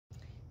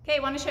Okay, I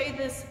want to show you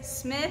this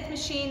Smith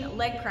machine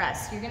leg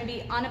press. You're going to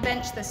be on a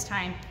bench this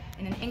time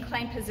in an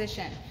inclined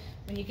position.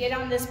 When you get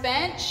on this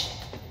bench,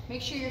 make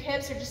sure your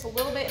hips are just a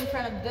little bit in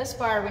front of this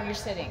bar when you're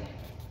sitting.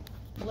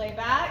 Lay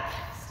back,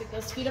 stick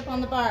those feet up on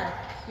the bar.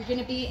 You're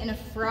going to be in a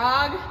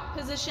frog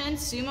position,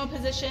 sumo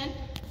position,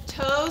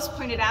 toes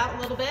pointed out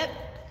a little bit,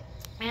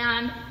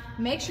 and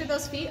make sure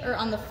those feet are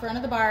on the front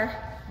of the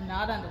bar,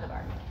 not under the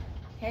bar.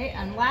 Okay,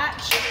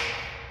 unlatch,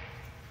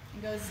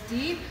 and go as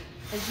deep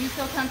as you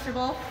feel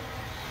comfortable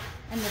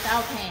and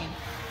without pain.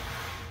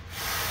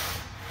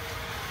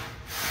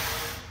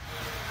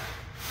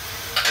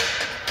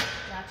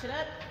 Latch it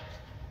up,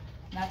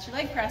 that's your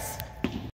leg press.